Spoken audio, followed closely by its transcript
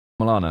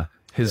Omilana,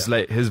 his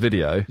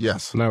video.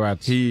 Yes. No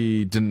ads.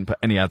 He didn't put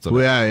any ads on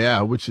it.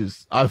 Yeah, which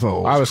is I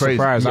thought I was crazy.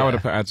 surprised. I would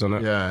have put ads on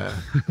it. Yeah.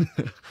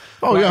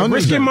 Oh yeah, I'm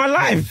risking my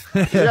life.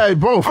 Yeah,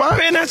 bro. I'm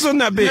putting ads on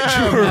that bitch.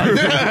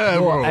 Yeah,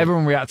 bro.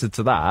 Everyone reacted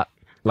to that.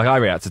 Like I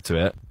reacted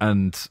to it,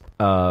 and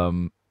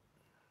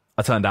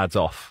I turned ads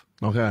off.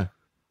 Okay.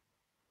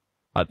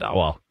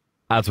 Well,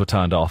 ads were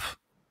turned off.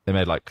 They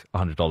made like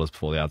 $100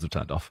 before the ads were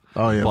turned off.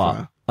 Oh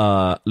yeah.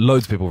 But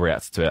loads of people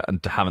reacted to it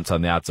and haven't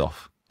turned the ads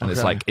off. And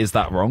it's like, is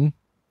that wrong?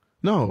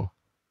 No,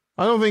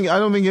 I don't think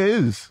it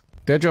is.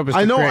 Their job is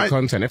to create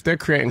content. If they're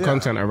creating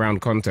content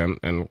around content,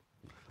 and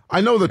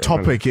I know the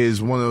topic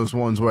is one of those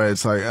ones where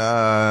it's like,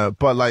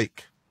 but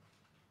like,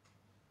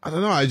 I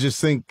don't know. I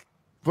just think,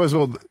 first of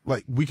all,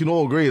 like we can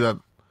all agree that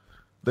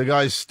the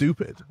guy's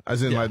stupid,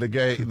 as in like the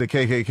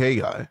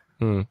KKK guy.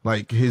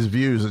 Like his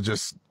views are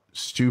just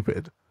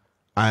stupid,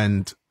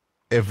 and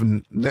if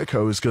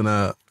Niko is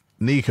gonna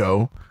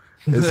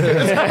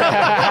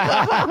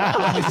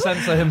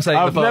Censor him saying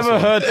I've the first never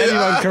one. heard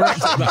anyone correct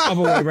it the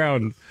other way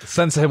around.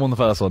 Censor him on the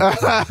first one.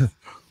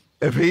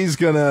 If he's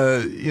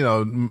gonna,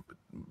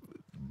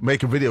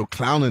 make a video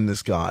clowning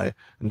this guy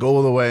and go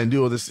all the way and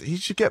do all this, he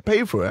should get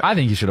paid for it. I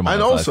think he should have monetized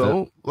And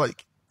also, it.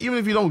 like, even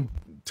if you don't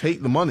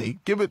take the money,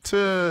 give it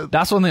to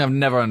That's one thing I've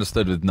never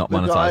understood with not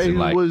the guy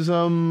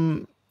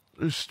monetizing. who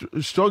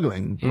was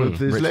struggling with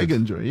his Richard. leg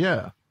injury.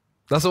 Yeah.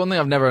 That's the one thing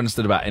I've never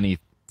understood about any.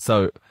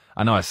 So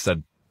I know I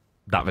said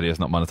that video is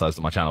not monetized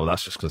on my channel.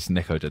 That's just because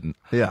Niko didn't.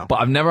 Yeah.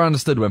 But I've never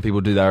understood when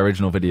people do their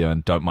original video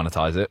and don't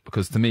monetize it,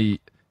 because to me,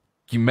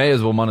 you may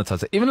as well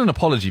monetize it. Even an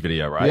apology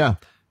video, right? Yeah.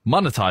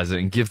 Monetize it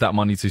and give that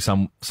money to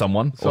someone.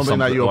 Something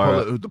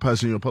that the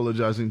person you're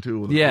apologizing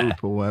to, or the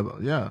group or whatever.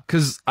 Yeah.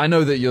 Because I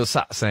know that you're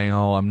sat saying,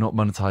 "Oh, I'm not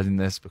monetizing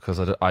this because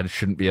I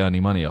shouldn't be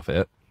earning money off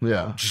it."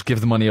 Yeah. Just give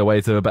the money away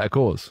to a better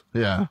cause.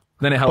 Yeah.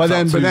 Then it helps.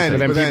 But then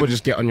People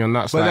just get on your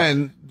nuts. But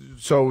then,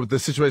 so the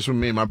situation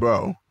with me and my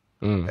bro,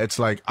 it's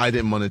like I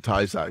didn't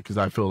monetize that because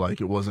I feel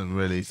like it wasn't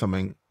really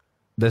something.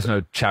 There's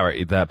no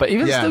charity there, but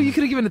even still, you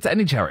could have given it to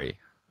any charity.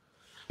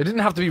 It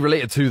didn't have to be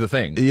related to the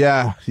thing.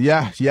 Yeah.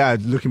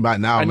 Looking back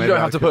now, And you maybe don't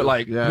have to put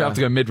like, you don't have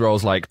to go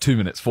mid-rolls like 2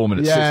 minutes, 4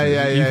 minutes, 6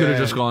 minutes. You could have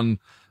just gone,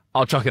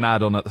 I'll chuck an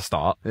ad on at the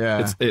start.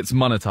 Yeah. It's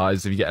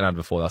monetized. If you get an ad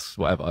before, that's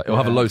whatever. It'll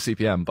have a low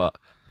CPM, but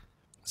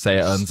say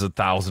it earns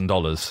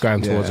 $1,000.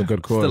 Going towards a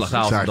good cause.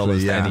 Still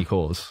 $1,000 to any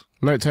cause.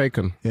 Note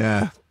taken.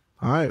 Yeah.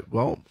 All right.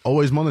 Well,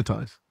 always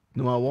monetize,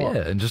 no matter what.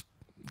 Yeah, and just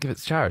give it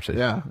to charity.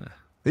 Yeah.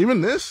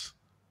 Even this,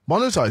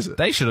 monetize it.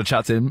 They should have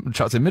chucked in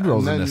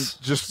mid-rolls in this.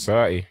 Just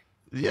 30.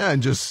 Yeah,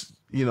 and just,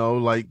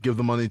 like give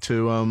the money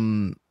to,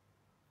 well,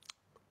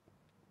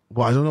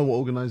 I don't know what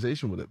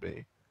organization would it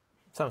be.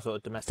 Some sort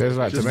of domestic. There's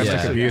like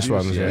domestic abuse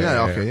ones.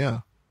 Yeah, okay,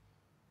 yeah.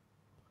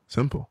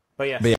 Simple. But yeah.